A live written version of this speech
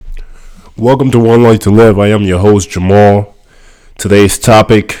Welcome to One Life to Live. I am your host, Jamal. Today's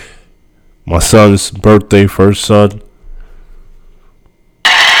topic, my son's birthday, first son.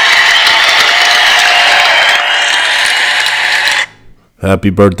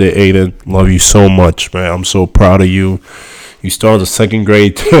 Happy birthday, Aiden. Love you so much, man. I'm so proud of you. You start the second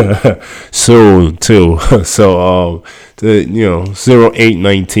grade soon, too. So,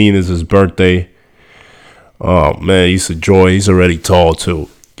 0819 is his birthday. Oh, man, he's a joy. He's already tall, too.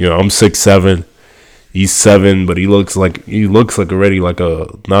 I'm 6'7". He's 7, but he looks like already like a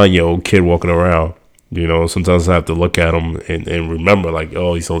 9-year-old kid walking around. Sometimes I have to look at him and remember, like,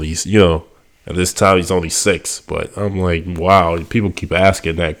 oh, he's only, at this time he's only 6. But I'm like, wow, people keep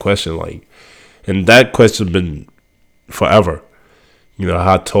asking that question, like, and that question's been forever.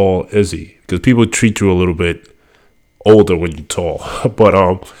 How tall is he? Because people treat you a little bit older when you're tall.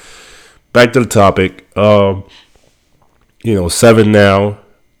 But back to the topic. 7 now.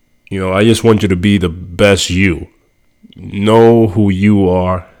 I just want you to be the best you. Know who you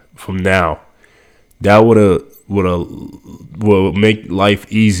are from now. That will make life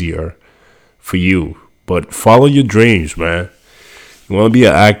easier for you. But follow your dreams, man. You want to be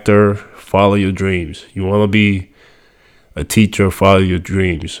an actor, follow your dreams. You want to be a teacher, follow your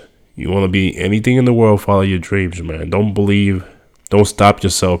dreams. You want to be anything in the world, follow your dreams, man. Don't stop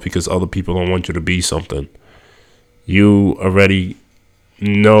yourself because other people don't want you to be something. You already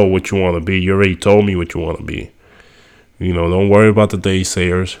know what you want to be. You already told me what you want to be. Don't worry about the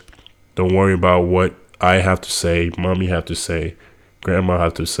naysayers. Don't worry about what I have to say, mommy have to say, grandma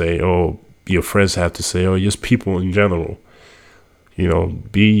have to say, or your friends have to say, or just people in general.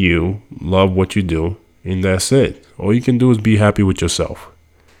 Be you, love what you do, and that's it. All you can do is be happy with yourself.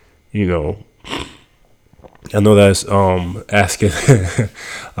 I know that's asking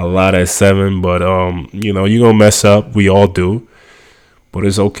a lot at 7, but you're gonna mess up. We all do. But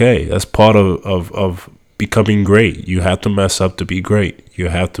it's okay. That's part of becoming great. You have to mess up to be great. You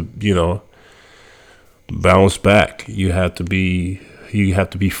have to, bounce back. You have to be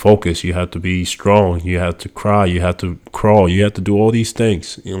focused. You have to be strong. You have to cry. You have to crawl. You have to do all these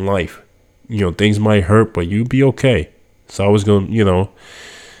things in life. Things might hurt, but you'll be okay. So I was going to,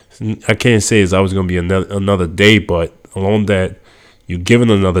 I can't say it's always going to be another day, but along that, you're given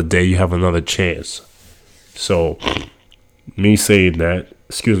another day, you have another chance. So me saying that,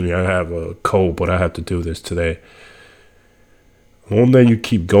 excuse me, I have a cold, but I have to do this today. Long that you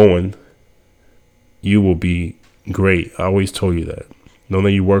keep going, you will be great. I always told you that. Long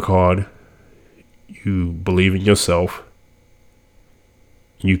that you work hard, you believe in yourself,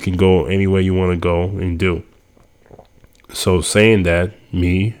 you can go anywhere you want to go and do. So saying that,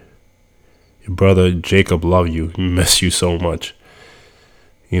 me, your brother Jacob, love you. We miss you so much.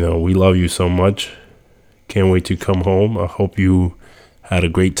 We love you so much. Can't wait to come home. I hope you had a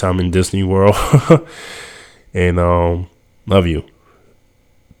great time in Disney World. And love you.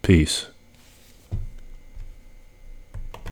 Peace.